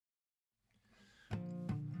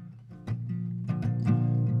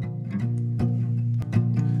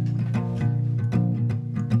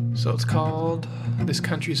So it's called This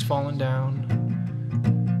Country's Fallen Down.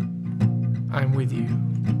 I'm with you.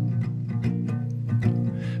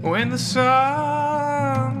 When the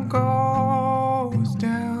sun goes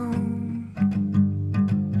down,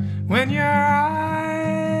 when your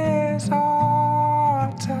eyes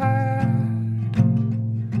are tired,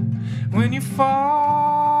 when you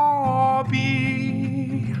fall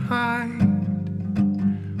behind,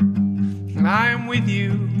 I am with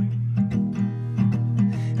you.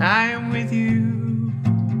 I am with you.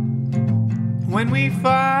 When we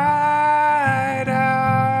fight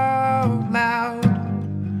out loud,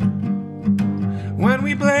 when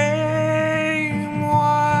we blame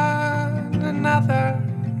one another,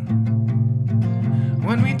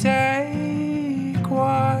 when we take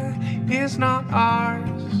what is not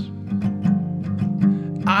ours,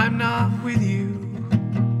 I'm not with you.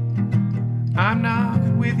 I'm not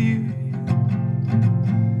with you.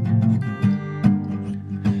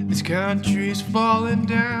 This country's falling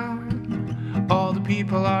down. All the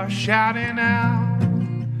people are shouting out.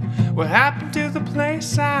 What happened to the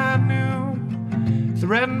place I knew?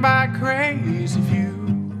 Threatened by a crazy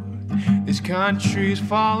view. This country's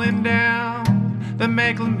falling down. The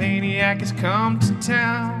megalomaniac has come to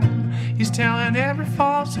town. He's telling every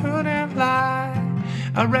falsehood and lie.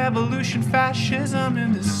 A revolution, fascism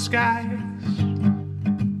in disguise.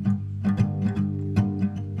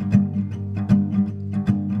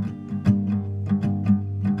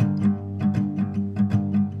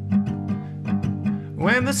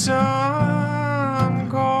 When the sun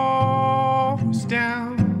goes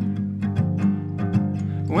down,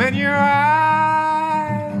 when your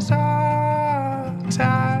eyes are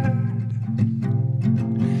tired,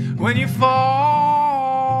 when you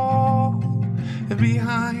fall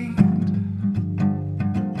behind,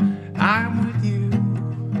 I'm with you.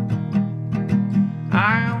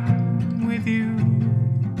 I'm with you.